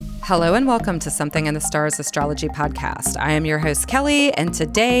Hello and welcome to Something in the Stars Astrology Podcast. I am your host, Kelly, and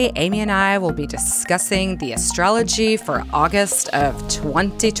today Amy and I will be discussing the astrology for August of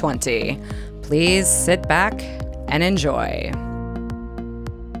 2020. Please sit back and enjoy.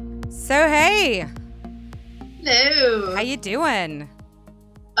 So, hey. Hello. How you doing?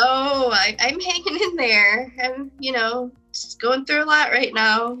 Oh, I'm hanging in there. I'm, just going through a lot right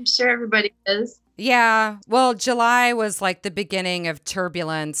now. I'm sure everybody is. Yeah, well, July was like the beginning of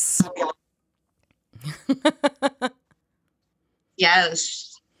turbulence.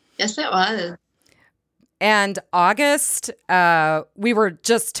 Yes, it was. And August, we were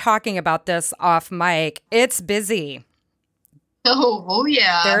just talking about this off mic. It's busy. Oh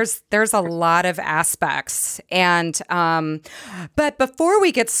yeah. There's a lot of aspects. And but before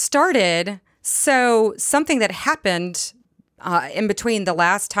we get started, so something that happened in between the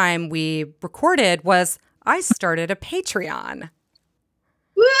last time we recorded was I started a Patreon.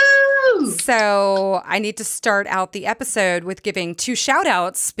 Woo! So I need to start out the episode with giving 2 shout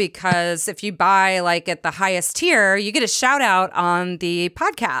outs because if you buy like at the highest tier, you get a shout out on the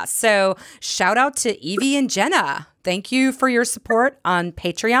podcast. So shout out to Evie and Jenna. Thank you for your support on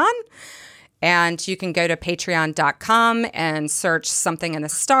Patreon. And you can go to patreon.com and search Something in the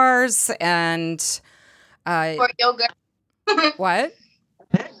Stars and Support Yo Girl. What?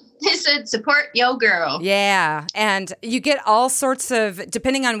 He said support Yo Girl. Yeah. And you get all sorts of,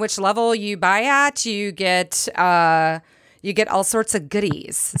 depending on which level you buy at, you get all sorts of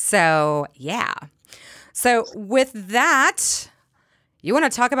goodies. So yeah. So with that, you want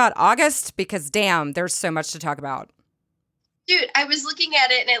to talk about August? Because damn, there's so much to talk about. Dude, I was looking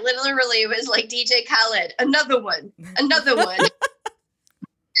at it and it literally was like DJ Khaled. Another one.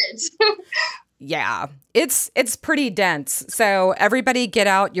 Yeah, it's pretty dense. So everybody get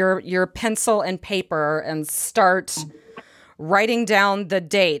out your pencil and paper and start writing down the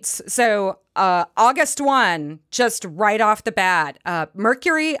dates. So August 1, just right off the bat,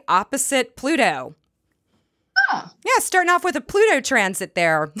 Mercury opposite Pluto. Oh. Yeah, starting off with a Pluto transit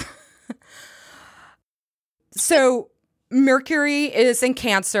there. So Mercury is in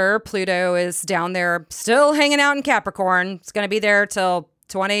Cancer. Pluto is down there still hanging out in Capricorn. It's going to be there till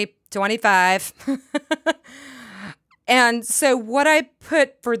 2025. And so what I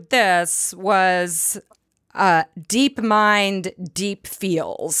put for this was deep mind, deep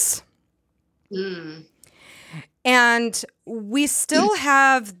feels. Mm. And we still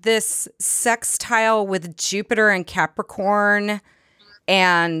have this sextile with Jupiter and Capricorn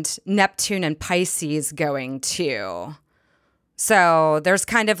and Neptune and Pisces going too. So there's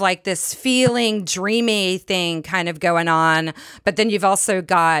kind of like this feeling, dreamy thing kind of going on. But then you've also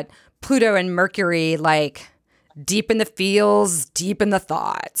got Pluto and Mercury like deep in the feels, deep in the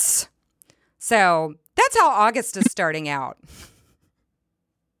thoughts. So that's how August is starting out.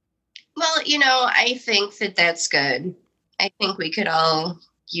 Well, I think that's good. I think we could all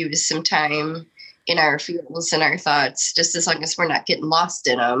use some time in our feels and our thoughts, just as long as we're not getting lost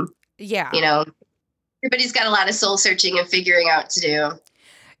in them. Yeah. Everybody's got a lot of soul searching and figuring out to do.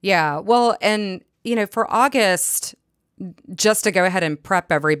 Yeah. Well, and, for August, just to go ahead and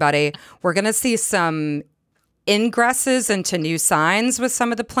prep everybody, we're going to see some ingresses into new signs with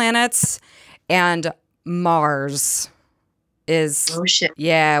some of the planets, and Mars is. Oh, shit.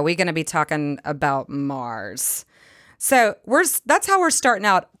 Yeah, we're going to be talking about Mars. So that's how we're starting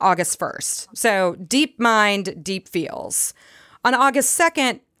out August 1st. So deep mind, deep feels. On August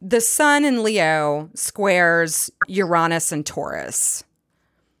 2nd, the Sun in Leo squares Uranus and Taurus.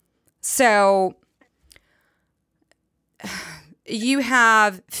 So you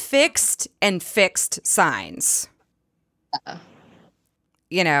have fixed and fixed signs. I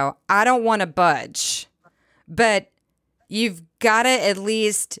don't want to budge, but you've got to at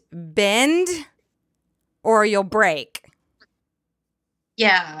least bend or you'll break.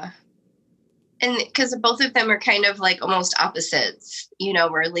 Yeah. And because both of them are kind of like almost opposites,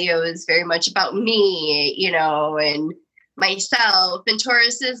 where Leo is very much about me, and myself, and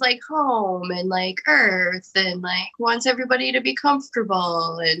Taurus is like home and like earth and like wants everybody to be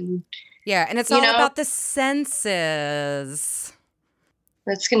comfortable. And yeah, and it's all about the senses.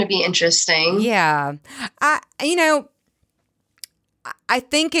 That's going to be interesting. Yeah. I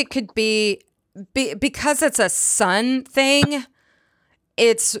think it could be because it's a sun thing.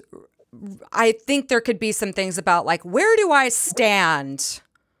 I think there could be some things about like, where do I stand?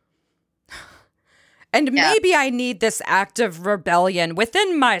 And maybe I need this act of rebellion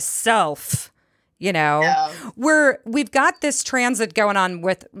within myself, Yeah. We've got this transit going on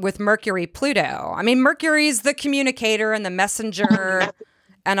with Mercury Pluto. I mean, Mercury's the communicator and the messenger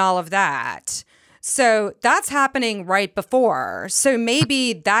and all of that. So that's happening right before. So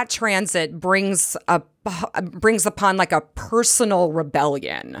maybe that transit brings upon like a personal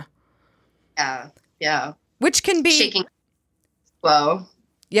rebellion. Yeah. Yeah. Which can be Shaking. Whoa.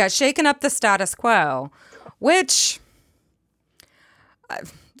 Yeah, shaking up the status quo, which,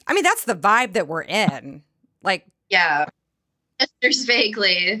 I mean, that's the vibe that we're in. Like, yeah, just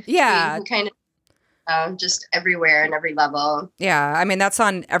vaguely. Yeah. Kind of just everywhere and every level. Yeah, I mean, that's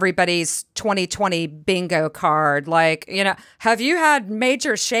on everybody's 2020 bingo card. Like, have you had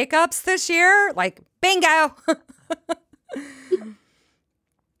major shakeups this year? Like, bingo.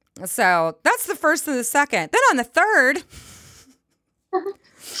 So that's the first and the second. Then on the third,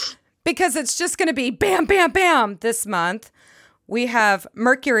 because it's just going to be bam, bam, bam this month, we have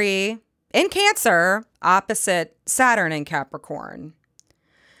Mercury in Cancer opposite Saturn in Capricorn.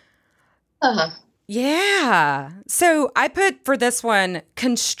 Uh-huh. Yeah. So I put for this one,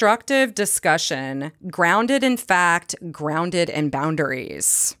 constructive discussion, grounded in fact, grounded in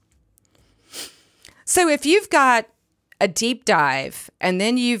boundaries. So if you've got a deep dive and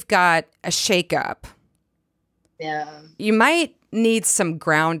then you've got a shakeup, yeah, you might need some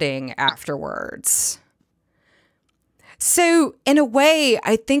grounding afterwards. So in a way,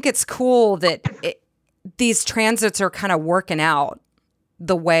 I think it's cool that these transits are kind of working out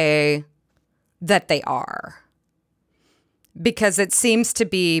the way that they are. Because it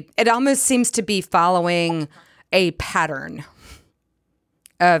almost seems to be following a pattern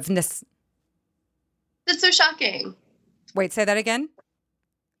of... That's so shocking. Wait, say that again?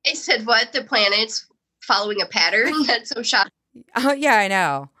 I said, what? The planet's following a pattern? That's so shocking. Oh, yeah, I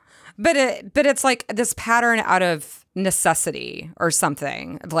know. But it's like this pattern out of necessity or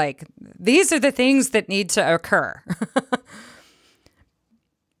something. Like, these are the things that need to occur.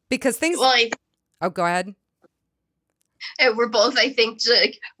 Because things... Well, oh, go ahead. We're both, I think,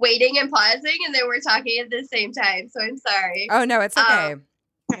 like waiting and pausing, and then we're talking at the same time. So I'm sorry. Oh, no, it's okay.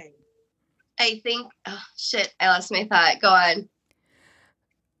 I think, oh, shit, I lost my thought. Go on.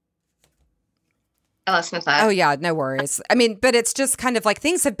 I lost my thought. Oh, yeah, no worries. I mean, but it's just kind of like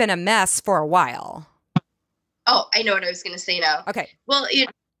things have been a mess for a while. Oh, I know what I was going to say now. Okay. Well,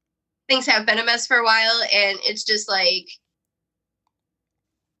 things have been a mess for a while, and it's just like,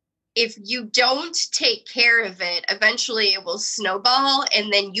 if you don't take care of it, eventually it will snowball,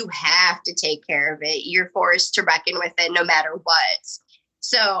 and then you have to take care of it. You're forced to reckon with it no matter what.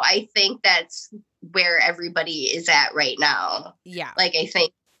 So I think that's where everybody is at right now. Yeah. Like, I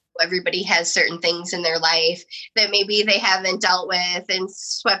think everybody has certain things in their life that maybe they haven't dealt with and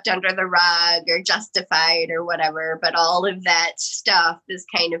swept under the rug or justified or whatever. But all of that stuff is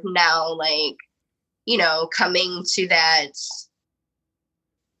kind of now like, coming to that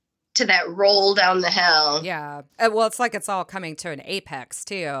roll down the hill. Yeah. Well, it's like it's all coming to an apex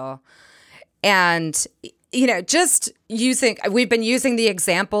too. And, we've been using the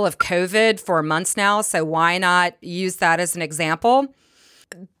example of COVID for months now. So why not use that as an example?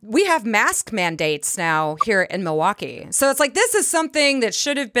 We have mask mandates now here in Milwaukee. So it's like, this is something that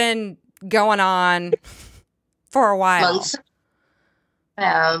should have been going on for a while. Months.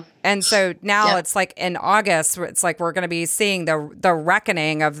 Yeah. And so now it's like in August, it's like we're going to be seeing the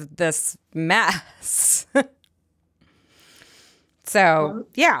reckoning of this mess. So,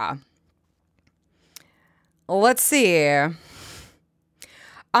 yeah. Let's see.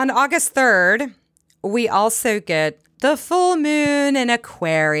 On August 3rd, we also get the full moon in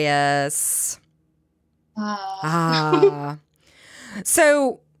Aquarius.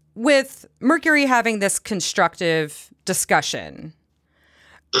 So with Mercury having this constructive discussion,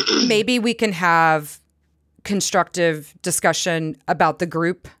 maybe we can have constructive discussion about the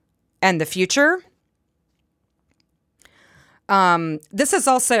group and the future. This is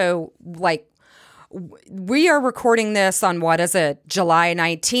also like, we are recording this on, July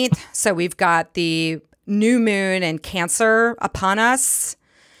 19th. So we've got the new moon in Cancer upon us.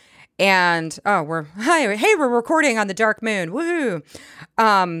 And, we're recording on the dark moon. Woohoo.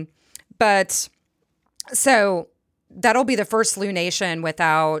 But so that'll be the first lunation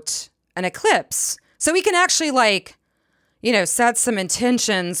without an eclipse. So we can actually set some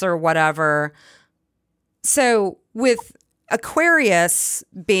intentions or whatever. So with Aquarius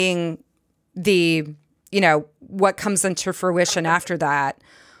being the, what comes into fruition after that,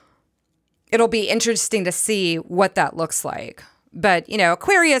 it'll be interesting to see what that looks like. But,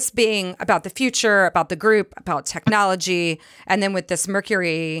 Aquarius being about the future, about the group, about technology, and then with this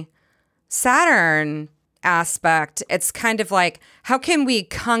Mercury Saturn aspect, it's kind of like, how can we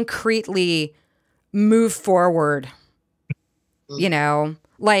concretely move forward?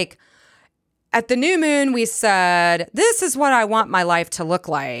 Like, at the new moon, we said, this is what I want my life to look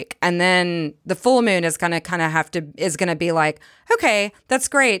like. And then the full moon is going to is going to be like, okay, that's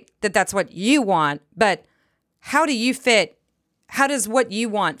great that that's what you want. But how do you fit? How does what you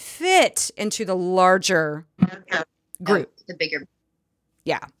want fit into the larger group? The bigger.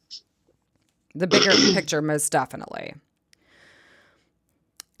 Yeah. The bigger picture, most definitely.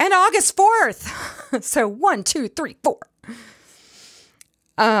 And August 4th. So 1, 2, 3, 4.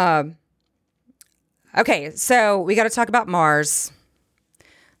 Okay, so we got to talk about Mars.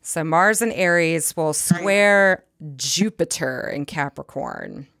 So Mars in Aries will square Jupiter in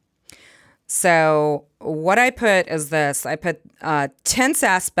Capricorn. So what I put is this. I put tense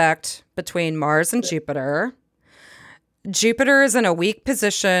aspect between Mars and Jupiter. Jupiter is in a weak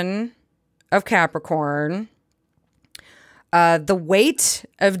position of Capricorn. The weight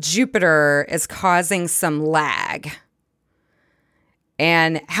of Jupiter is causing some lag.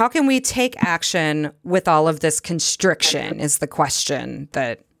 And how can we take action with all of this constriction is the question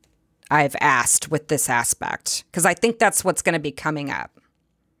that I've asked with this aspect. Because I think that's what's going to be coming up.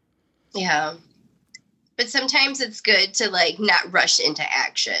 Yeah. But sometimes it's good to like not rush into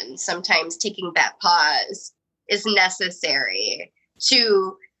action. Sometimes taking that pause is necessary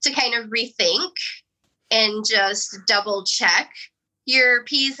to kind of rethink and just double check your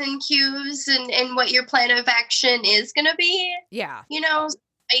P's and Q's and what your plan of action is going to be. Yeah. You know,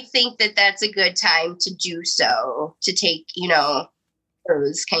 I think that that's a good time to do so, to take, you know,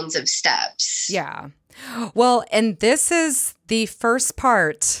 those kinds of steps. Yeah. Well, and this is the first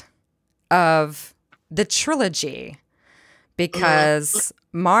part of the trilogy because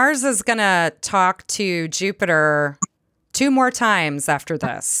Mars is going to talk to Jupiter 2 more times after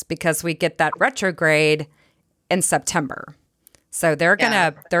this because we get that retrograde in September. So they're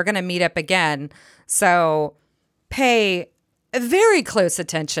gonna meet up again. So pay very close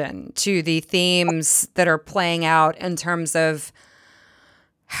attention to the themes that are playing out in terms of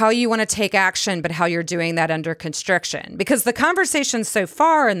how you want to take action, but how you're doing that under constriction. Because the conversations so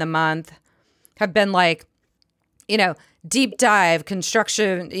far in the month have been like, you know, deep dive,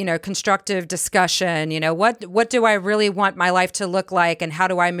 construction, you know, constructive discussion, you know, what do I really want my life to look like and how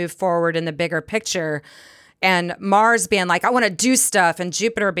do I move forward in the bigger picture? And Mars being like, I want to do stuff. And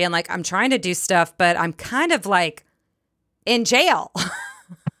Jupiter being like, I'm trying to do stuff, but I'm kind of like in jail.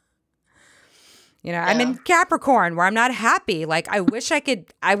 You know, yeah. I'm in Capricorn where I'm not happy. Like, I wish I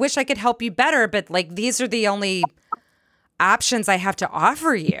could help you better, but like, these are the only options I have to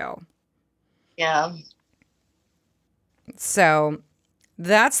offer you. Yeah. So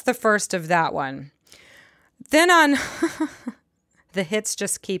that's the first of that one. Then on the hits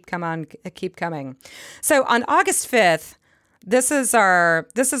just keep coming. So on August 5th, this is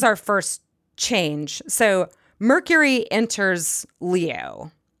our first change. So Mercury enters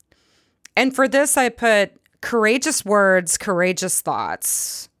Leo. And for this, I put courageous words, courageous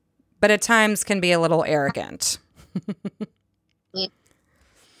thoughts, but at times can be a little arrogant.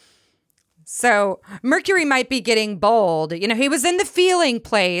 So Mercury might be getting bold. You know, he was in the feeling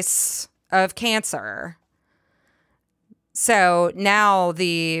place of Cancer. So now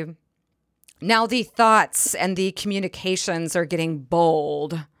the thoughts and the communications are getting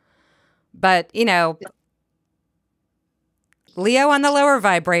bold. But, you know, Leo on the lower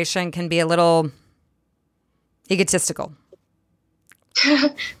vibration can be a little egotistical.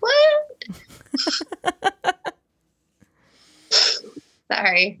 What?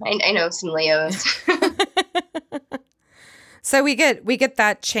 Sorry, I know some Leos. So we get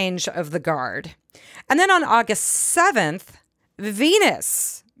that change of the guard. And then on August 7th,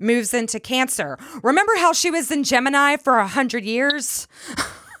 Venus moves into Cancer. Remember how she was in Gemini for 100 years?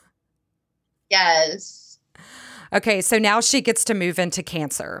 Yes. Okay, so now she gets to move into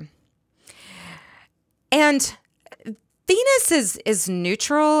Cancer. And Venus is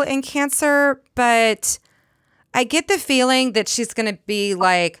neutral in Cancer, but I get the feeling that she's going to be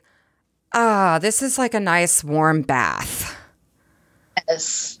like, this is like a nice warm bath.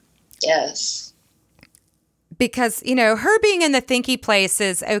 Yes. Because, you know, her being in the thinky place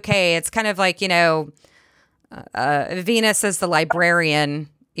is okay. It's kind of like, you know, Venus is the librarian,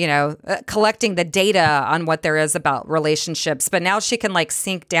 you know, collecting the data on what there is about relationships. But now she can like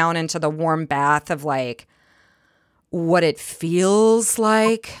sink down into the warm bath of like what it feels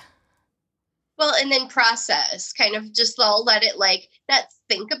like. Well, and then process, kind of just let it like, not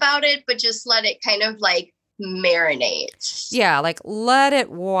think about it, but just let it kind of like marinate. Yeah, like let it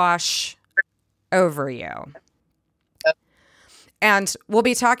wash over you. And we'll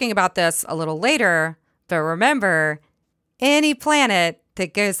be talking about this a little later, but remember, any planet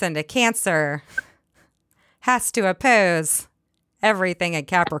that goes into Cancer has to oppose everything in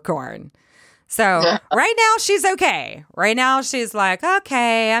Capricorn. So right now she's okay. Right now she's like,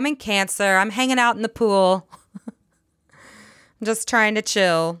 okay, I'm in Cancer. I'm hanging out in the pool. I'm just trying to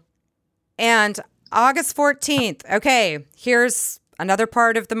chill. And August 14th. Okay, here's another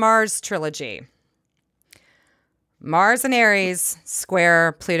part of the Mars trilogy. Mars and Aries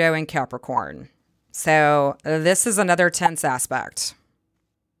square Pluto and Capricorn. So this is another tense aspect.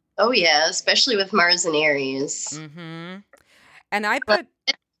 Oh, yeah, especially with Mars and Aries. Mm-hmm. And I put...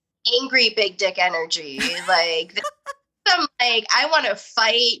 angry big dick energy. Like, some, like, I want to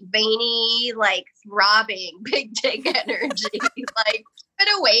fight, veiny, like, throbbing big dick energy. Like, get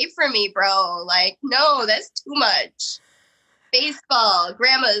away from me, bro. Like, no, that's too much. Baseball,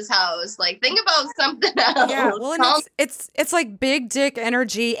 grandma's house. Like, think about something else. Yeah, well, and it's like big dick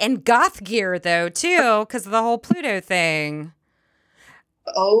energy and goth gear though too, because of the whole Pluto thing.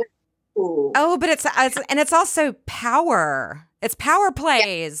 Oh, but it's also power. It's power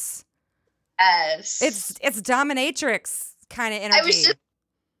plays. Yes, it's dominatrix kind of energy. I was just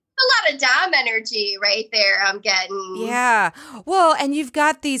a lot of dom energy right there. I'm getting. Yeah, well, and you've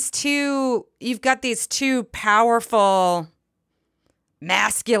got these two powerful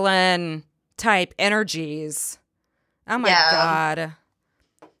masculine type energies. Oh my God.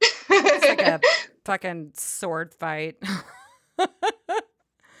 It's like a fucking sword fight.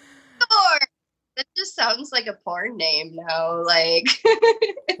 That just sounds like a porn name now. Like,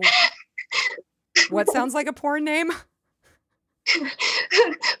 what sounds like a porn name?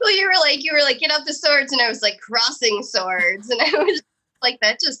 Well, you were like, get out the swords, and I was like, crossing swords, and I was like,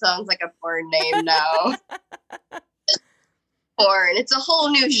 that just sounds like a porn name now. Porn. It's a whole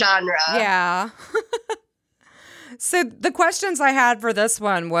new genre. Yeah. So the questions I had for this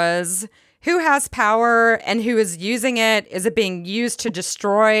one was, who has power and who is using it? Is it being used to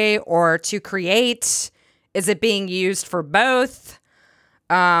destroy or to create? Is it being used for both?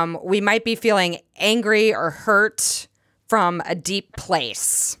 We might be feeling angry or hurt from a deep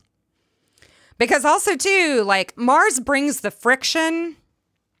place. Because also too, like, Mars brings the friction,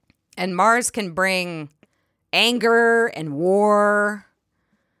 and Mars can bring anger and war.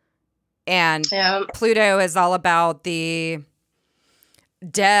 And Pluto is all about the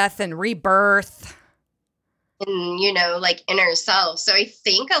death and rebirth. And, like, inner self. So I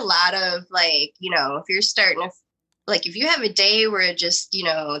think a lot of, like, if you're starting to, like, if you have a day where just,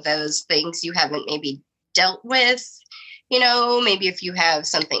 those things you haven't maybe dealt with, maybe if you have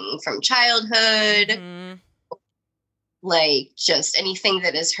something from childhood, like, just anything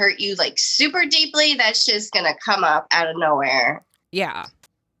that has hurt you, like, super deeply, that's just going to come up out of nowhere. Yeah.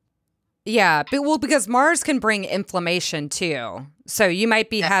 Yeah, because Mars can bring inflammation too. So you might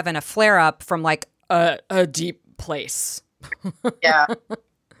be having a flare up from like a deep place. Yeah.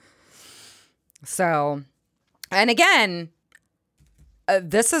 So, and again,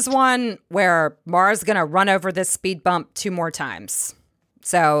 this is one where Mars is going to run over this speed bump 2 more times.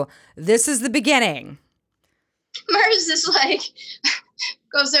 So this is the beginning. Mars is like,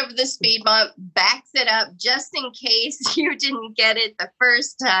 goes over the speed bump, backs it up just in case you didn't get it the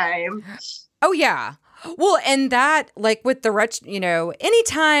first time. Oh, yeah. Well, and that, like, with the,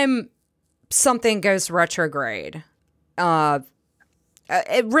 anytime something goes retrograde, it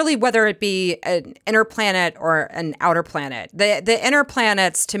really, whether it be an inner planet or an outer planet, the inner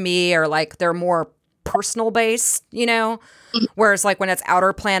planets to me are like, they're more personal based, whereas like when it's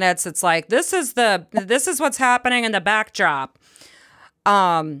outer planets, it's like, this is what's happening in the backdrop.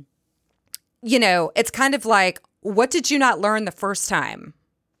 It's kind of like, what did you not learn the first time?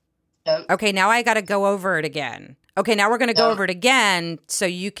 Yep. Okay, now I got to go over it again. Okay, now we're going to go over it again so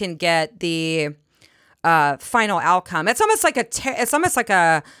you can get the final outcome. It's almost like a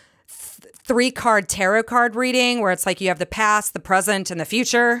 3-card tarot card reading where it's like you have the past, the present, and the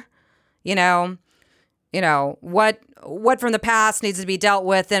future. What from the past needs to be dealt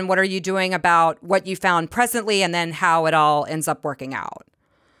with, and what are you doing about what you found presently, and then how it all ends up working out.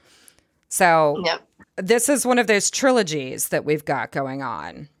 So This is one of those trilogies that we've got going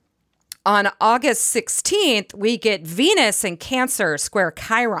on. On August 16th, we get Venus in Cancer square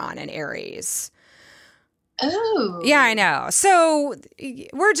Chiron in Aries. Oh. Yeah, I know. So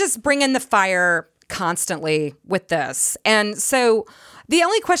we're just bringing the fire constantly with this. And so the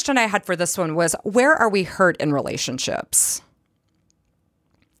only question I had for this one was, where are we hurt in relationships?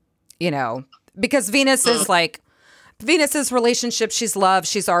 Because Venus is relationship. She's love,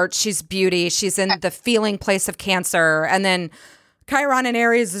 she's art, she's beauty. She's in the feeling place of Cancer. And then Chiron in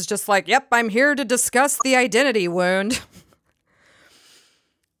Aries is just like, yep, I'm here to discuss the identity wound.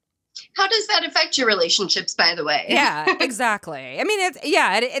 How does that affect your relationships, by the way? Yeah, exactly. I mean,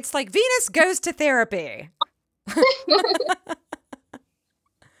 it's like Venus goes to therapy.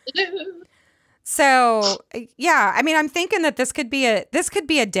 So yeah, I mean, I'm thinking that this could be a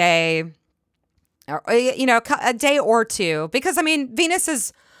day, or, a day or two, because I mean, Venus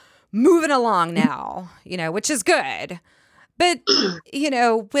is moving along now, which is good. But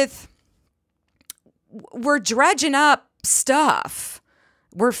we're dredging up stuff.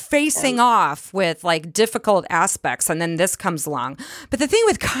 We're facing off with like difficult aspects, and then this comes along. But the thing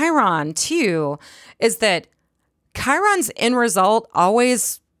with Chiron too is that Chiron's end result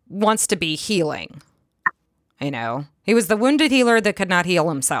always wants to be healing. He was the wounded healer that could not heal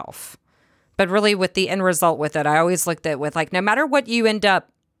himself. But really, with the end result with it, I always looked at it with like, no matter what you end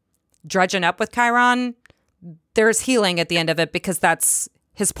up dredging up with Chiron, there's healing at the end of it, because that's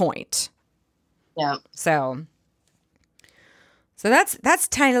his point. Yeah. So that's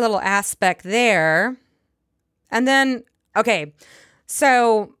tiny little aspect there. And then, okay,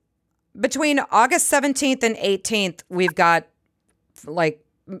 so between August 17th and 18th, we've got like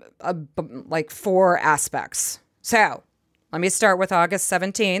 4 aspects. So let me start with August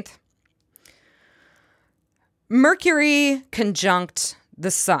 17th. Mercury conjunct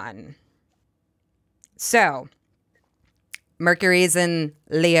the sun. So Mercury is in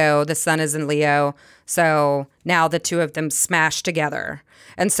Leo, the sun is in Leo. So now the two of them smash together.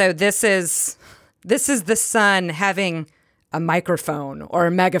 And so this is the sun having a microphone or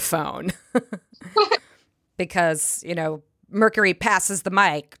a megaphone. Because, Mercury passes the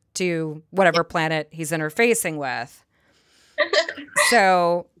mic to whatever planet he's interfacing with.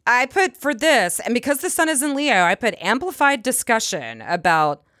 So I put for this, and because the sun is in Leo, I put amplified discussion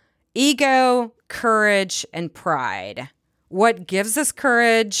about ego, courage, and pride. What gives us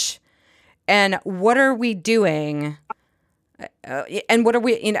courage, and what are we doing? And what are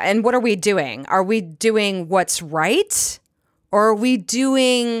we doing? Are we doing what's right, or are we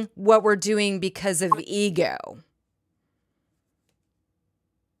doing what we're doing because of ego?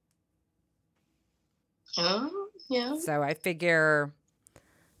 Oh, yeah. So I figure,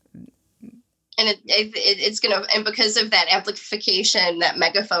 and it's gonna, and because of that amplification, that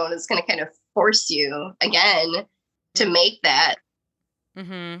megaphone is gonna kind of force you again to make that.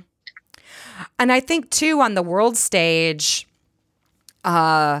 Mm-hmm. And I think too, on the world stage,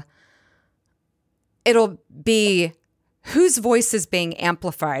 it'll be whose voice is being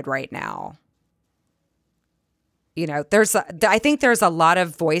amplified right now. I think there's a lot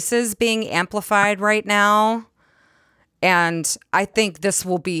of voices being amplified right now. And I think this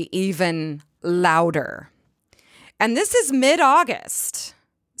will be even louder. And this is mid-August.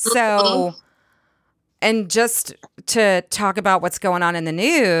 So, and just to talk about what's going on in the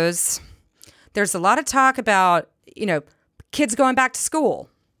news, there's a lot of talk about, kids going back to school.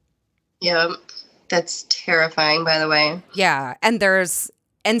 Yeah, that's terrifying, by the way. Yeah. And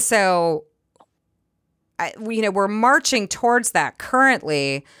so, we're marching towards that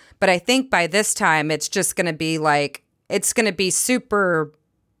currently, but I think by this time it's just going to be like, it's going to be super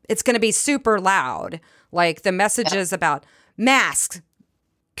loud. Like the messages about masks,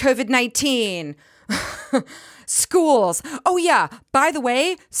 COVID-19, schools. Oh yeah, by the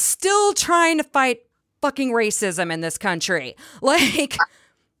way, still trying to fight fucking racism in this country. Like,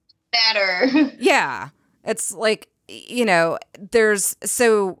 better. Yeah. It's like,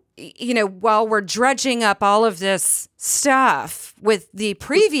 while we're dredging up all of this stuff with the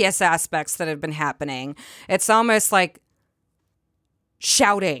previous aspects that have been happening, it's almost like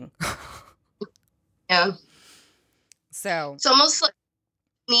shouting. Yeah. So it's almost like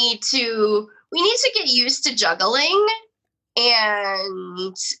we need to get used to juggling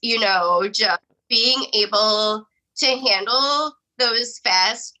and, just being able to handle those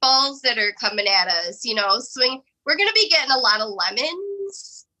fastballs that are coming at us, swing. We're going to be getting a lot of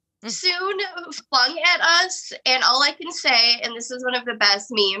lemons soon flung at us. And all I can say, and this is one of the best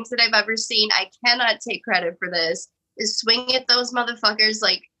memes that I've ever seen, I cannot take credit for this, is swing at those motherfuckers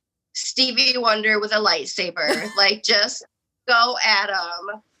like Stevie Wonder with a lightsaber. Like, just go at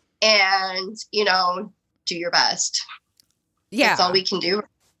them and, do your best. Yeah. That's all we can do.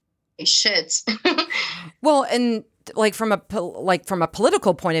 Shit. Well, and like from a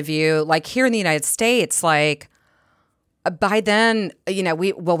political point of view, like here in the United States, like by then,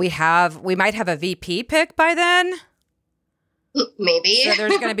 we might have a VP pick by then. Maybe. So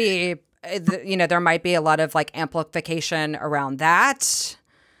there's going to be, there might be a lot of like amplification around that.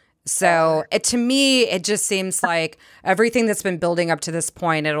 So to me, it just seems like everything that's been building up to this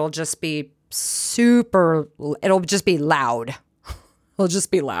point, it'll just be loud. It'll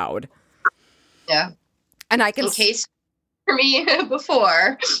just be loud. Yeah. And I can... In case for me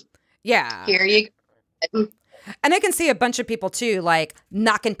before. Yeah. Here you go. And I can see a bunch of people too, like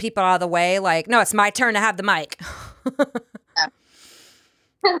knocking people out of the way. Like, no, it's my turn to have the mic. Yeah.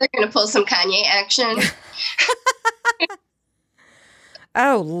 They're going to pull some Kanye action.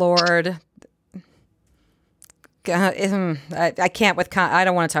 Oh, Lord. I can't with I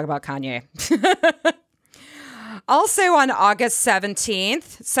don't want to talk about Kanye. Also on August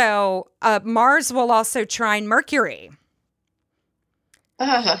 17th, so Mars will also trine Mercury.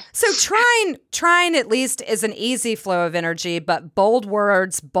 So trine at least is an easy flow of energy, but bold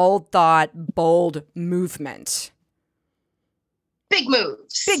words, bold thought, bold movement. Big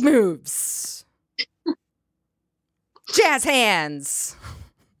moves. Big moves. Jazz hands.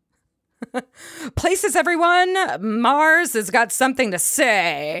 Places, everyone. Mars has got something to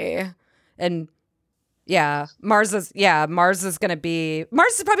say. And Mars is probably going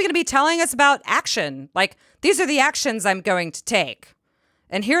to be telling us about action. Like, these are the actions I'm going to take.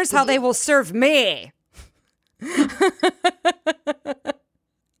 And here's how they will serve me.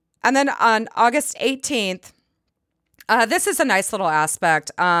 And then on August 18th, this is a nice little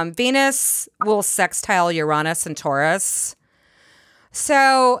aspect. Venus will sextile Uranus and Taurus.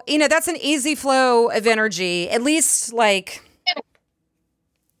 So, that's an easy flow of energy. At least, like...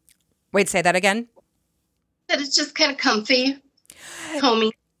 Wait, say that again? That it's just kind of comfy,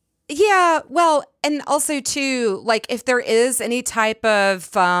 homey. Yeah, well, and also, too, like, if there is any type of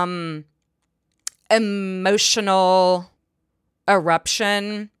emotional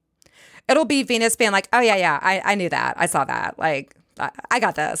eruption, it'll be Venus being like, oh, yeah, I knew that. I saw that. Like, I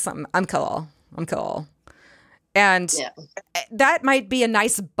got this. I'm cool. And that might be a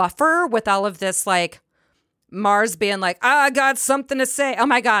nice buffer with all of this, like, Mars being like, I got something to say. Oh,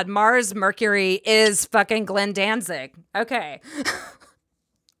 my God, Mars Mercury is fucking Glenn Danzig. Okay.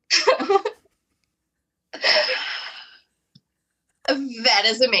 That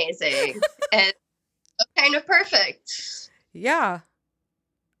is amazing. And kind of perfect. Yeah.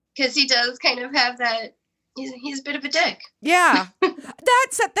 Because he does kind of have that, he's a bit of a dick. Yeah.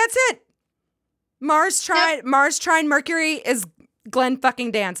 That's it. Mars trine Mercury is Glenn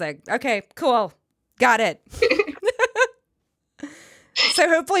fucking Danzig. Okay, cool. Got it. So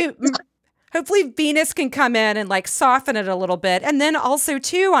hopefully Venus can come in and like soften it a little bit. And then also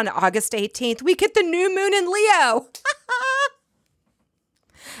too on August 18th, we get the new moon in Leo.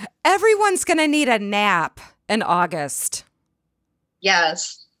 Everyone's going to need a nap in August.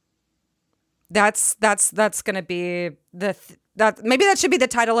 Yes. That's going to be maybe that should be the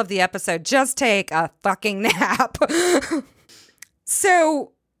title of the episode. Just take a fucking nap.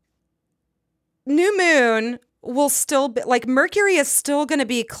 So new moon will still be like Mercury is still going to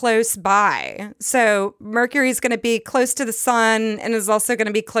be close by. So Mercury is going to be close to the sun and is also going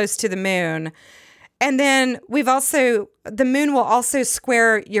to be close to the moon. And then the moon will also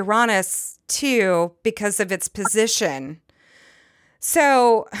square Uranus too because of its position.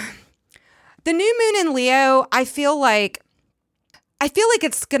 So the new moon in Leo, I feel like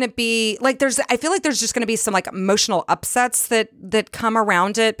it's going to be like there's just going to be some like emotional upsets that come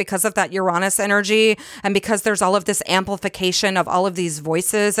around it because of that Uranus energy. And because there's all of this amplification of all of these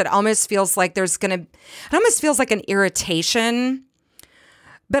voices, it almost feels like it almost feels like an irritation.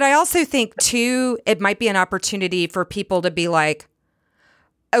 But I also think too, it might be an opportunity for people to be like,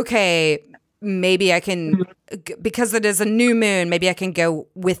 okay, maybe I can, because it is a new moon, maybe I can go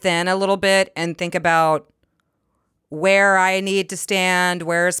within a little bit and think about where I need to stand,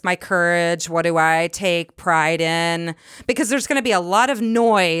 where's my courage, what do I take pride in? Because there's going to be a lot of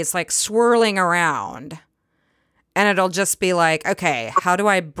noise like swirling around. And it'll just be like, okay, how do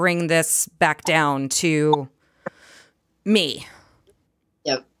I bring this back down to me?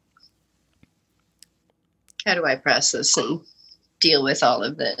 Yep. How do I process and deal with all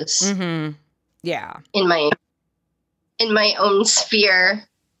of this? Mm-hmm. Yeah. In my own sphere.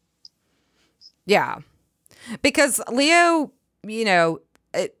 Yeah. Because Leo,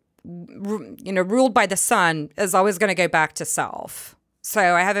 ruled by the sun is always going to go back to self. So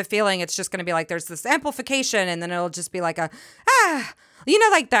I have a feeling it's just going to be like there's this amplification and then it'll just be like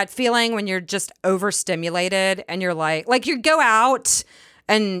like that feeling when you're just overstimulated and you're like you go out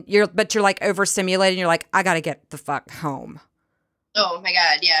and you're like overstimulated and you're like, I got to get the fuck home. Oh my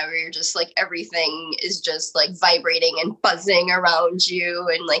God. Yeah. Where you're just like, everything is just like vibrating and buzzing around you.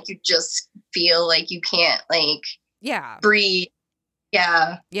 And like, you just feel like you can't breathe.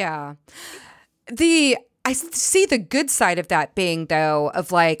 Yeah. Yeah. I see the good side of that being though, of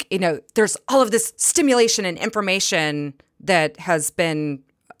there's all of this stimulation and information that has been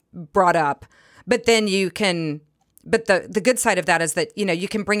brought up, but then the good side of that is that, you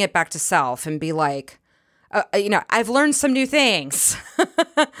can bring it back to self and be like, I've learned some new things.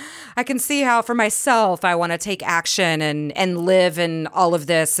 I can see how for myself, I want to take action and live in all of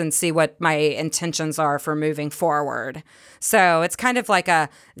this and see what my intentions are for moving forward. So it's kind of like a,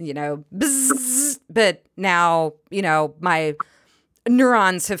 bzzz, but now, my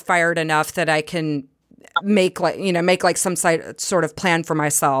neurons have fired enough that I can make like some sort of plan for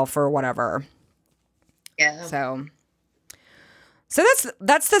myself or whatever. Yeah. So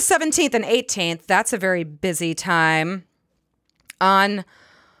that's the 17th and 18th. That's a very busy time. On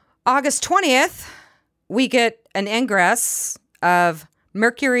August 20th, we get an ingress of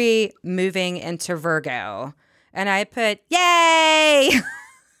Mercury moving into Virgo. And I put, yay!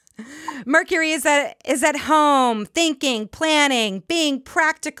 Mercury is at home, thinking, planning, being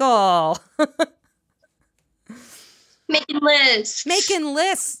practical. Making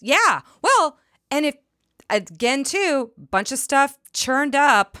lists. Yeah. Well, and if, again, too, bunch of stuff churned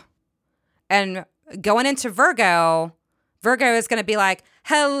up and going into Virgo is going to be like,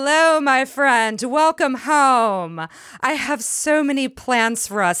 hello, my friend. Welcome home. I have so many plans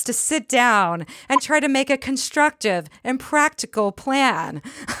for us to sit down and try to make a constructive and practical plan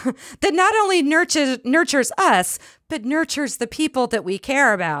that not only nurtures us, but nurtures the people that we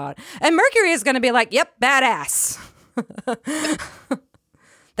care about. And Mercury is going to be like, yep, badass.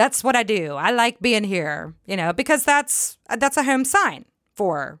 That's what I do. I like being here, because that's a home sign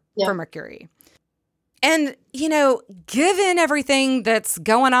for Mercury. And, given everything that's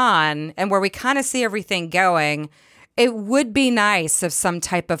going on and where we kind of see everything going, it would be nice if some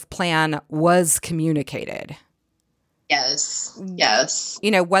type of plan was communicated. Yes.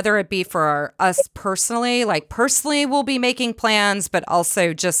 Whether it be for us personally, like personally we'll be making plans, but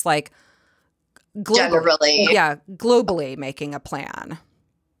also just like generally. Yeah, globally making a plan.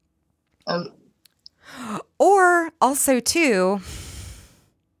 Or also, too,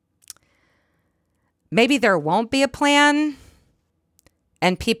 maybe there won't be a plan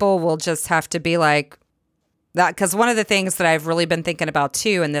and people will just have to be like that. Because one of the things that I've really been thinking about,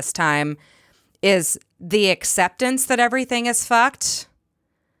 too, in this time is the acceptance that everything is fucked.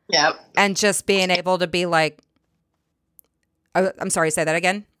 Yeah. And just being able to be like, I'm sorry, say that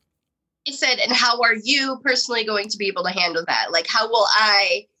again. He said, and how are you personally going to be able to handle that? Like, how will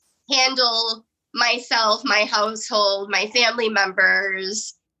I handle myself, my household, my family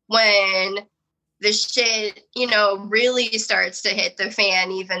members when the shit, really starts to hit the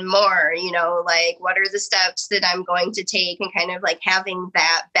fan even more? Like, what are the steps that I'm going to take, and kind of like having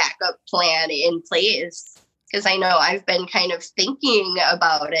that backup plan in place? Because I know I've been kind of thinking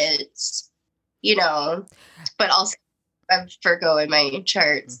about it, but also I've Virgo in my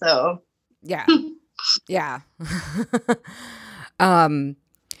chart, so. Yeah. Yeah.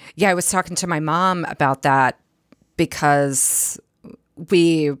 Yeah, I was talking to my mom about that because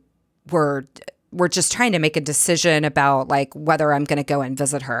we're just trying to make a decision about like whether I'm going to go and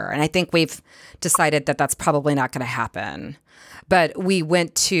visit her. And I think we've decided that that's probably not going to happen. But we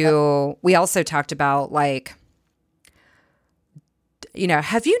also talked about like,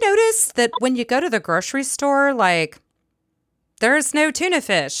 have you noticed that when you go to the grocery store, like, there's no tuna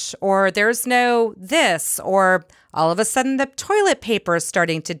fish, or there's no this, or all of a sudden the toilet paper is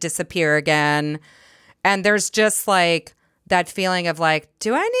starting to disappear again. And there's just like that feeling of like,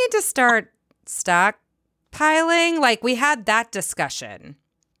 do I need to start stockpiling? Like, we had that discussion.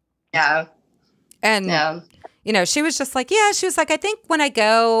 Yeah. And, she was just like, she was like, I think when I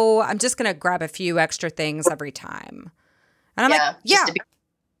go, I'm just going to grab a few extra things every time. And I'm like, yeah,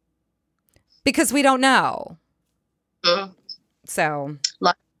 because we don't know. Mm-hmm. So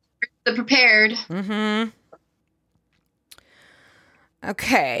the prepared. Mm-hmm.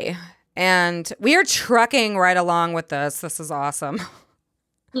 Okay. And we are trucking right along with this. This is awesome.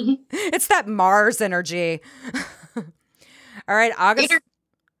 Mm-hmm. It's that Mars energy. All right, August.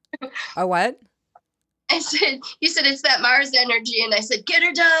 Oh, what? You said it's that Mars energy, and I said, get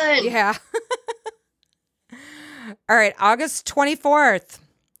her done. Yeah. All right, August 24th.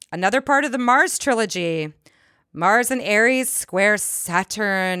 Another part of the Mars trilogy. Mars and Aries square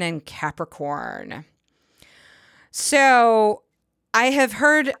Saturn and Capricorn. So I have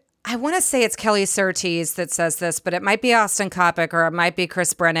heard, I want to say it's Kelly Surtees that says this, but it might be Austin Coppock or it might be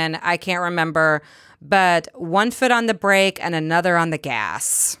Chris Brennan. I can't remember. But one foot on the brake and another on the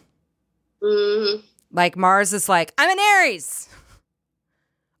gas. Mm. Like Mars is like, I'm an Aries.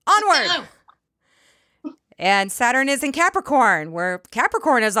 Onward. And Saturn is in Capricorn, where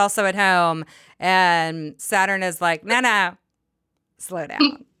Capricorn is also at home. And Saturn is like, no, slow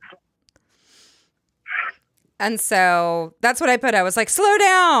down. And so that's what I put. I was like, slow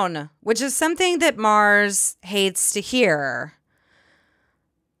down, which is something that Mars hates to hear.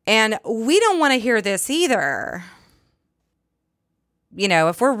 And we don't want to hear this either. You know,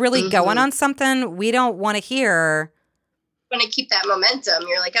 if we're really going on something, we don't want to hear. Want to keep that momentum.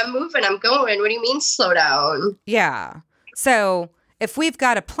 You're like, I'm moving, I'm going. What do you mean slow down? Yeah. So if we've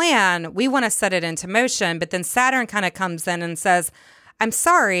got a plan, we want to set it into motion. But then Saturn kind of comes in and says, I'm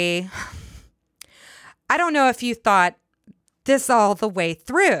sorry. I don't know if you thought this all the way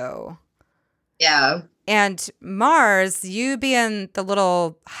through. Yeah. And Mars, you being the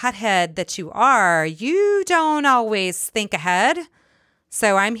little hothead that you are, you don't always think ahead.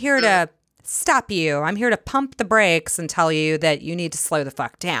 So I'm here to stop you. I'm here to pump the brakes and tell you that you need to slow the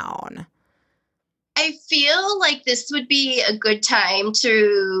fuck down. I feel like this would be a good time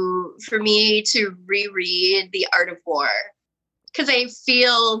for me to reread The Art of War. Because I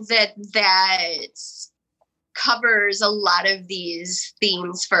feel that covers a lot of these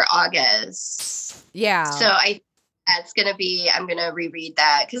themes for August. Yeah. So I'm going to reread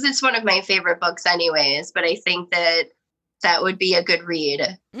that because it's one of my favorite books anyways, but I think that would be a good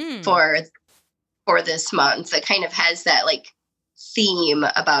read for this month. It kind of has that like theme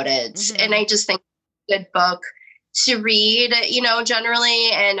about it. Mm-hmm. And I just think it's a good book to read, you know,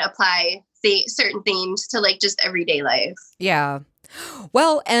 generally and apply certain themes to like just everyday life. Yeah.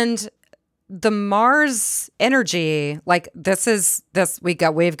 Well, and the Mars energy, like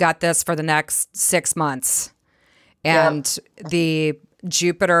we've got this for the next 6 months. And the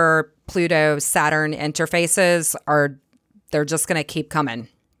Jupiter, Pluto, Saturn interfaces they're just going to keep coming.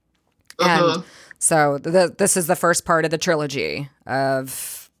 And so this is the first part of the trilogy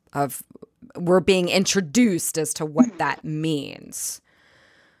of we're being introduced as to what that means.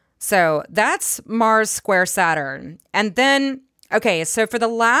 So that's Mars square Saturn. And then, okay, so for the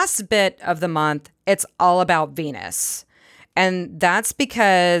last bit of the month, it's all about Venus. And that's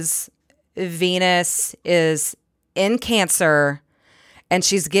because Venus is in Cancer and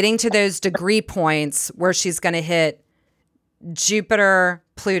she's getting to those degree points where she's going to hit Jupiter,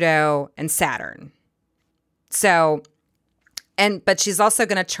 Pluto, and Saturn. So, but she's also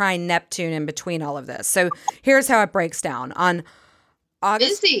going to try Neptune in between all of this. So here's how it breaks down. On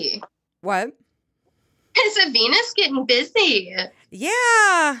August... Busy. What? Is Venus getting busy?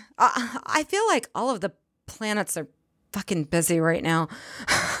 Yeah. I feel like all of the planets are fucking busy right now.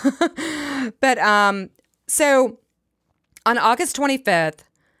 But, so on August 25th,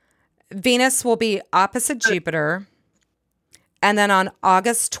 Venus will be opposite Jupiter. And then on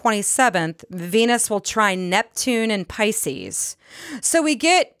August 27th, Venus will try Neptune in Pisces. So we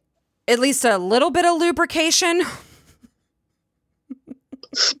get at least a little bit of lubrication.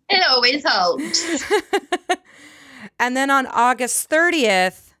 It always helps. And then on August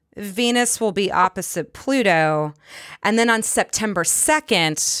 30th, Venus will be opposite Pluto. And then on September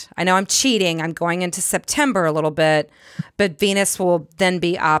 2nd, I know I'm cheating. I'm going into September a little bit, but Venus will then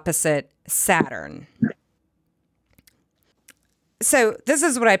be opposite Saturn. So this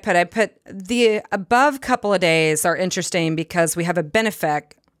is what I put. I put the above couple of days are interesting because we have a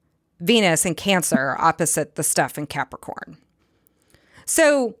benefic, Venus in Cancer, opposite the stuff in Capricorn.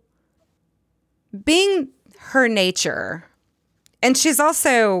 So being her nature, and she's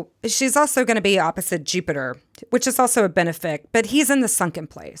also going to be opposite Jupiter, which is also a benefic, but he's in the sunken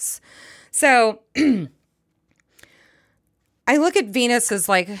place. So I look at Venus as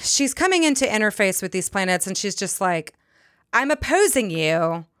like, she's coming into interface with these planets and she's just like, I'm opposing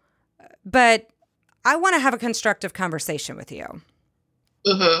you, but I want to have a constructive conversation with you.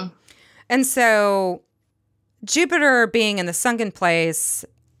 Mm-hmm. And so Jupiter being in the sunken place,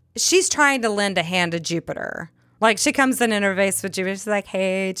 she's trying to lend a hand to Jupiter. Like she comes in interface with Jupiter. She's like,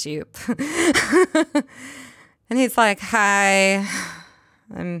 hey, Jupe. And he's like, hi,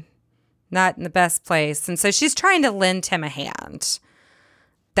 I'm not in the best place. And so she's trying to lend him a hand.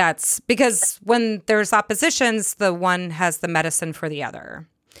 That's because when there's oppositions, the one has the medicine for the other.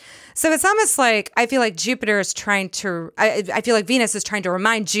 So it's almost like, I feel like Jupiter is trying to, I feel like Venus is trying to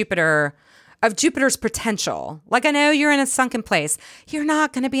remind Jupiter of Jupiter's potential. Like, I know you're in a sunken place. You're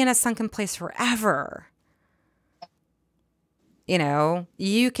not going to be in a sunken place forever. You know,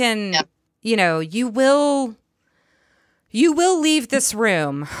 you can, you know, you will leave this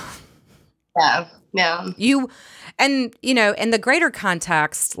room. Yeah. Yeah. And, you know, in the greater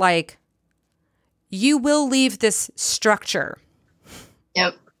context, like, you will leave this structure.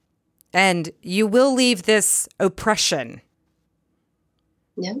 Yep. And you will leave this oppression.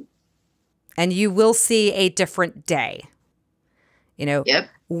 Yep. And you will see a different day. You know, yep.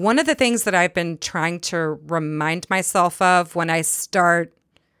 One of the things that I've been trying to remind myself of when I start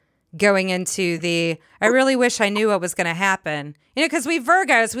going into I really wish I knew what was going to happen. You know, because we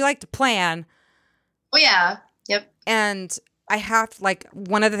Virgos, we like to plan. Oh, yeah. Yep. And I have, like,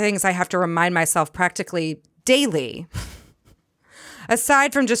 one of the things I have to remind myself practically daily,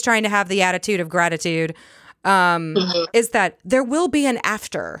 aside from just trying to have the attitude of gratitude, is that there will be an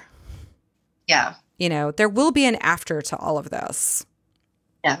after. Yeah. You know, there will be an after to all of this.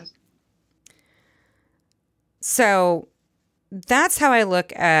 Yeah. So that's how I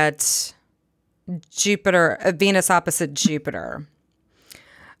look at Jupiter, Venus opposite Jupiter.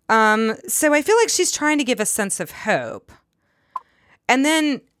 So I feel like she's trying to give a sense of hope. And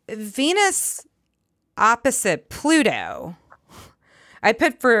then Venus opposite Pluto. I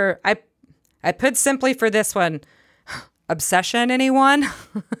put simply for this one, obsession, anyone?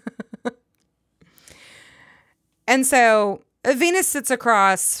 And so Venus sits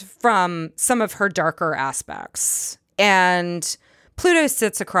across from some of her darker aspects, and Pluto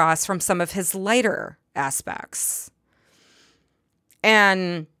sits across from some of his lighter aspects.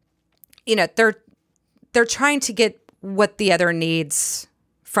 And, you know, they're trying to get what the other needs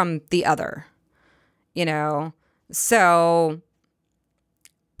from the other, you know? So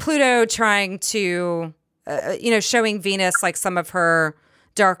Pluto trying to, showing Venus like some of her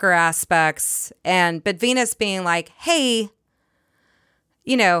darker aspects, but Venus being like, hey,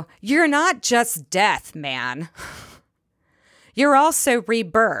 you know, you're not just death, man. You're also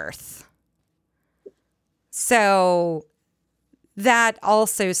rebirth. So that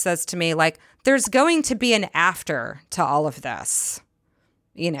also says to me, like, there's going to be an after to all of this,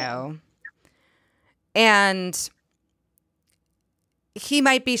 you know? And he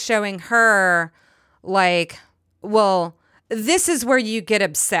might be showing her, like, well, this is where you get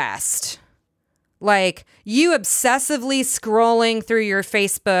obsessed. Like, you obsessively scrolling through your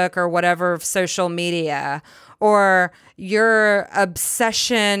Facebook or whatever social media, or your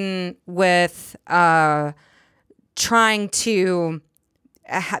obsession with trying to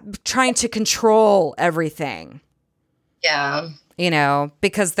control everything. Yeah. You know,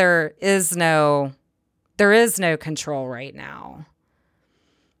 because there is no control right now.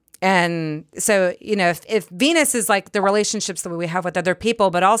 And so, you know, if Venus is like the relationships that we have with other people,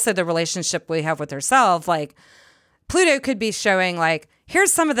 but also the relationship we have with herself, like Pluto could be showing like,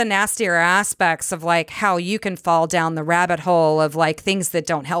 here's some of the nastier aspects of like how you can fall down the rabbit hole of like things that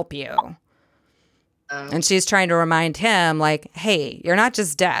don't help you. And she's trying to remind him like, hey, you're not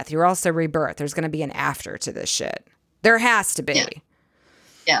just death. You're also rebirth. There's going to be an after to this shit. There has to be.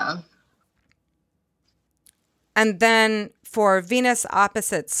 Yeah. And then for Venus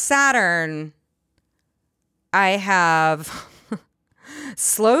opposite Saturn, I have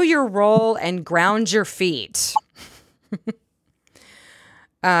slow your roll and ground your feet.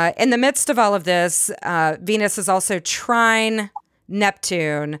 In the midst of all of this, Venus is also trine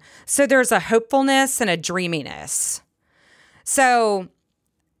Neptune. So there's a hopefulness and a dreaminess. So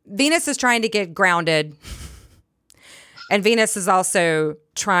Venus is trying to get grounded. And Venus is also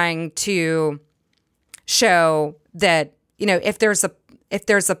trying to show that, you know, if there's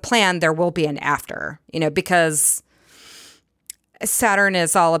a plan, there will be an after, you know, because Saturn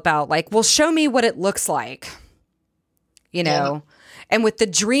is all about like, well, show me what it looks like, you know, and with the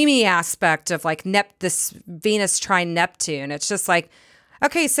dreamy aspect of like this Venus trine Neptune, it's just like,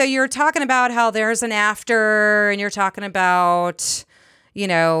 okay, so you're talking about how there's an after and you're talking about, you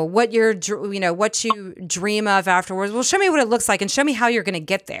know, what you dream of afterwards. Well, show me what it looks like and show me how you're going to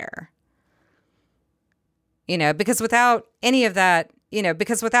get there. You know, because without any of that, you know,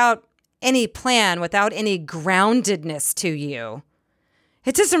 because without any plan, without any groundedness to you,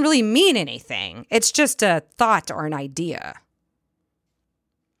 it doesn't really mean anything. It's just a thought or an idea.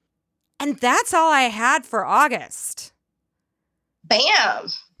 And that's all I had for August. Bam.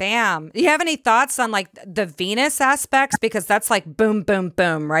 Bam. Do you have any thoughts on like the Venus aspects? Because that's like boom, boom,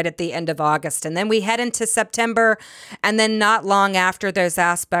 boom right at the end of August. And then we head into September. And then not long after those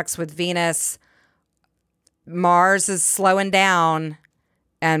aspects with Venus, Mars is slowing down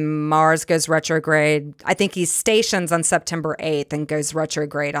and Mars goes retrograde. I think he stations on September 8th and goes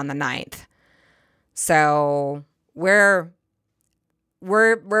retrograde on the 9th. So we're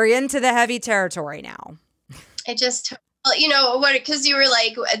into the heavy territory now. Well, you know what? Because you were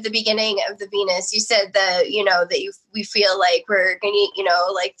like at the beginning of the Venus, you said that you know that we feel like we're gonna, you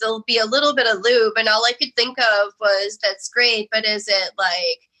know, like there'll be a little bit of lube, and all I could think of was that's great, but is it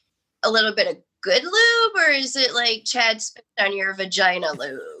like a little bit of good lube, or is it like Chad spit on your vagina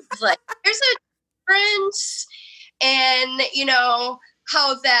lube? Like, there's a difference, and you know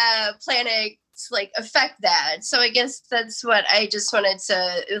how the planets like affect that. So I guess that's what I just wanted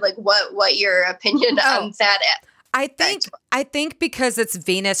to like. What your opinion on that? I think because it's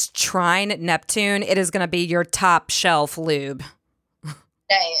Venus trine Neptune, it is going to be your top shelf lube.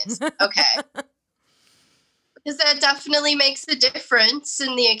 Nice. Okay. Because that definitely makes a difference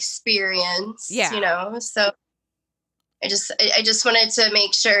in the experience, Yeah. So I just wanted to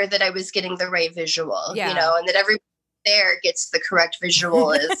make sure that I was getting the right visual, Yeah. and that everybody there gets the correct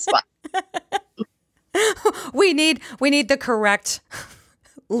visual as well. We need the correct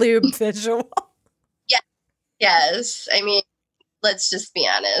lube visual. Yes. I mean, let's just be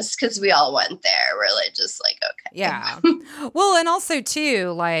honest, because we all went there. We're like, just like, okay. Yeah. Well, and also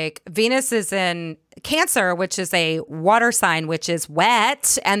too, like Venus is in Cancer, which is a water sign, which is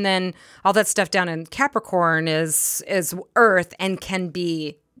wet, and then all that stuff down in Capricorn is earth and can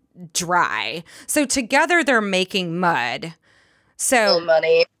be dry. So together they're making mud. So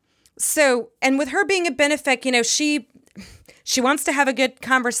money. So, and with her being a benefic, she wants to have a good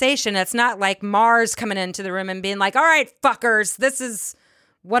conversation. It's not like Mars coming into the room and being like, "All right, fuckers, this is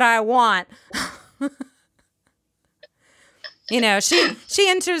what I want." She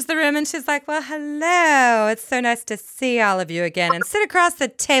enters the room and she's like, "Well, hello. It's so nice to see all of you again and sit across the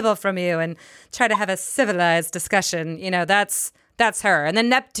table from you and try to have a civilized discussion." That's her. And then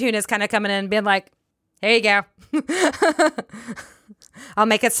Neptune is kind of coming in and being like, "Here you go. I'll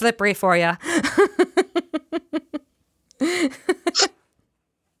make it slippery for you."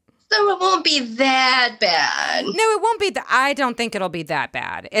 So it won't be that bad. No, it won't be. I don't think it'll be that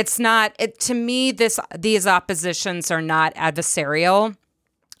bad. It's not. To me, these oppositions are not adversarial.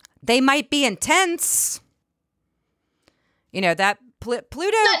 They might be intense. That Pluto.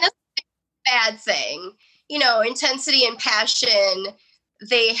 Not necessarily a bad thing. Intensity and passion,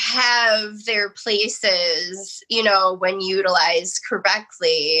 they have their places, when utilized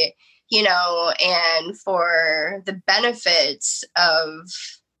correctly, and for the benefits of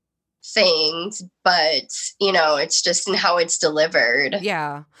things, but it's just in how it's delivered.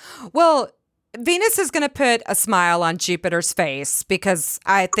 Yeah. Well, Venus is going to put a smile on Jupiter's face because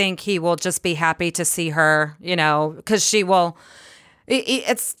I think he will just be happy to see her, because she will.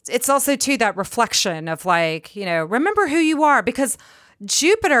 It's also too that reflection of like, remember who you are, because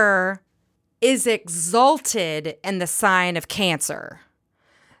Jupiter is exalted in the sign of Cancer.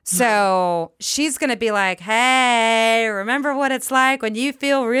 So she's going to be like, "Hey, remember what it's like when you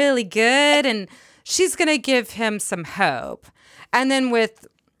feel really good?" And she's going to give him some hope. And then with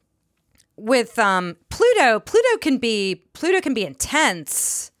Pluto can be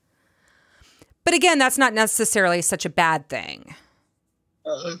intense. But again, that's not necessarily such a bad thing.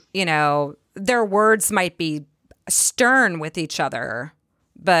 Their words might be stern with each other,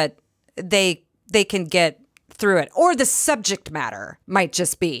 but they can get through it, or the subject matter might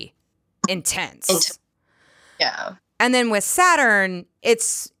just be intense. Yeah. And then with Saturn,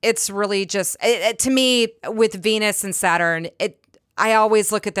 it's really just to me, with Venus and Saturn, I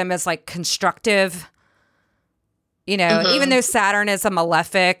always look at them as like constructive. Even though Saturn is a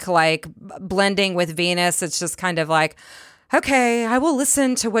malefic, like blending with Venus, it's just kind of like, okay, I will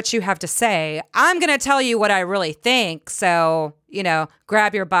listen to what you have to say. I'm going to tell you what I really think. So,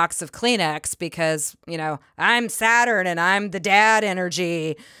 grab your box of Kleenex because, I'm Saturn and I'm the dad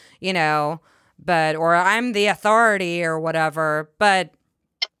energy, or I'm the authority or whatever. But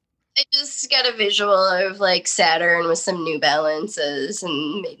I just got a visual of like Saturn with some New Balances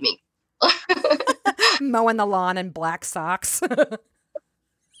and made me mowing the lawn in black socks.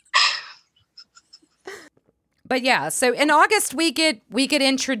 But yeah, so in August we get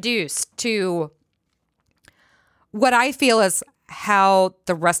introduced to what I feel is how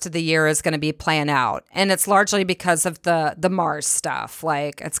the rest of the year is going to be playing out, and it's largely because of the Mars stuff.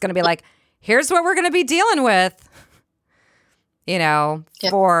 Like it's going to be like, here's what we're going to be dealing with,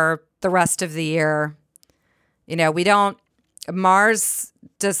 for the rest of the year. Mars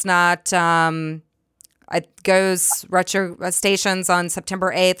does not. It goes retro stations on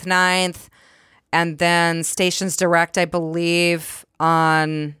September 8th, 9th. And then stations direct, I believe,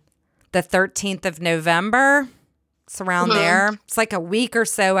 on the 13th of November. It's around there. It's like a week or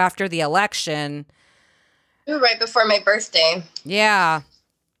so after the election. Ooh, right before my birthday. Yeah.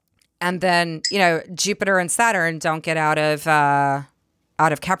 And then, Jupiter and Saturn don't get out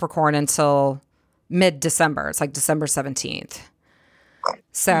of Capricorn until mid-December. It's like December 17th.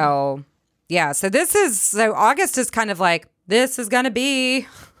 So, yeah. So August is kind of like, this is going to be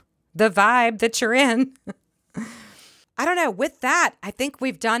the vibe that you're in. I don't know. With that, I think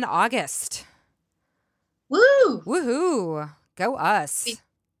we've done August. Woo! Woohoo! Go us.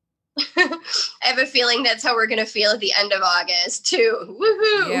 I have a feeling that's how we're going to feel at the end of August, too.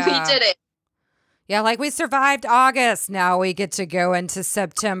 Woohoo! Yeah. We did it. Yeah, like we survived August. Now we get to go into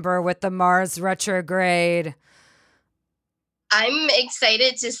September with the Mars retrograde. I'm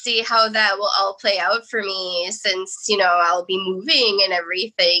excited to see how that will all play out for me since, I'll be moving and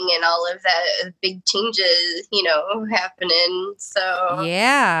everything and all of that big changes, happening. So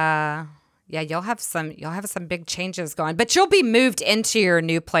Yeah. Yeah, you'll have some big changes going. But you'll be moved into your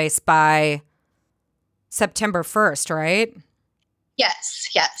new place by September 1st, right?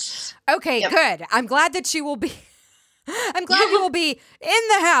 Yes. Okay, Yep. Good. I'm glad that you will be you will be in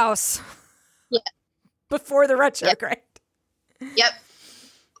the house. Yeah. Before the retrograde. Yep.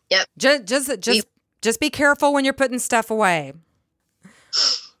 Just be careful when you're putting stuff away.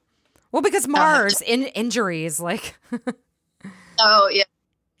 Well, because Mars in injuries, like. Oh yeah.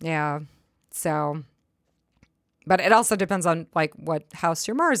 Yeah. So, but it also depends on like what house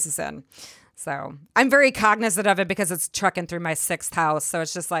your Mars is in. So I'm very cognizant of it because it's trucking through my 6th house. So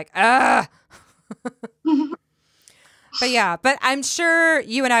it's just like, But I'm sure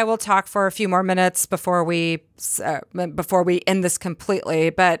you and I will talk for a few more minutes before we end this completely.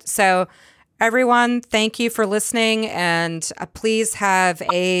 But so everyone, thank you for listening, and please have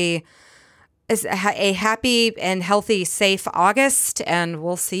a happy and healthy, safe August, and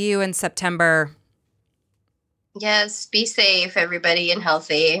we'll see you in September. Yes, be safe, everybody, and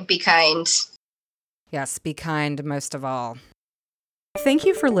healthy. Be kind. Yes, be kind most of all. Thank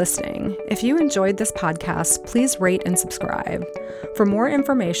you for listening. If you enjoyed this podcast, please rate and subscribe. For more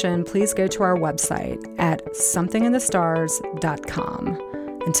information, please go to our website at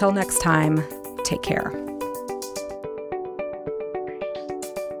somethinginthe.stars.com. Until next time, take care.